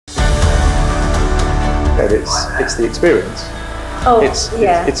said, it's the experience. Oh,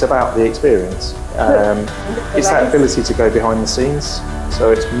 It's about the experience. It's that ability to go behind the scenes.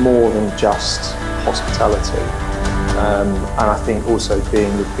 So it's more than just hospitality. And I think also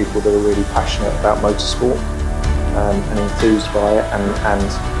being with people that are really passionate about motorsport and enthused by it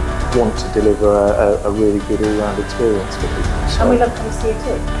and want to deliver a really good all-round experience for people. So, and we love coming to see you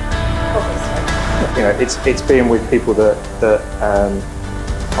too, obviously. You know, it's being with people that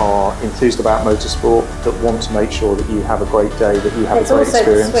are enthused about motorsport, that want to make sure that you have a great day, that you have a great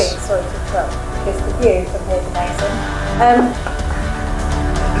experience. It's also the suite, sorry to interrupt, because the view from here is amazing.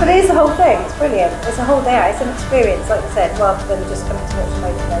 But it is the whole thing, it's brilliant. It's a whole day out, it's an experience, like you said, rather than just coming to watch a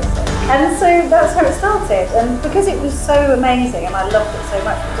motor racing. And so that's how it started, and because it was so amazing and I loved it so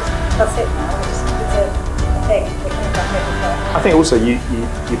much, that's it now, it's a thing. I think also you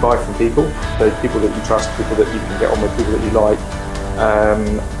buy from people, so people that you trust, people that you can get on with, people that you like,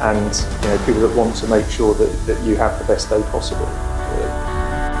 and you know, people that want to make sure that you have the best day possible.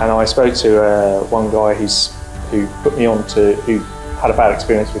 And I spoke to one guy who put me on to, who had a bad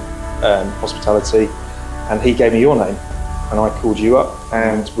experience with hospitality, and he gave me your name, and I called you up,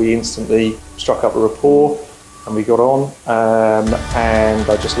 and we instantly struck up a rapport, and we got on, and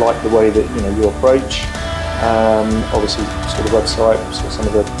I just liked the way that you approach. Obviously, saw the website, saw some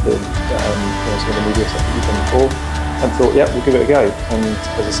of the some of the media stuff that you've done before, and thought, yeah, we'll give it a go. And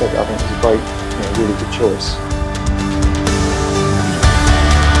as I said, I think it was a great, really good choice.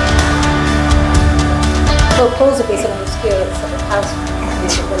 Well, plausibly something obscure that's sort of house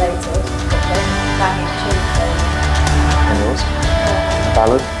music related, banging tune. And yours?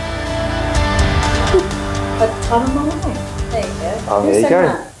 Ballad? At the time of my life. There you go. Oh, there you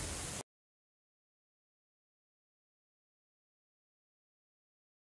go.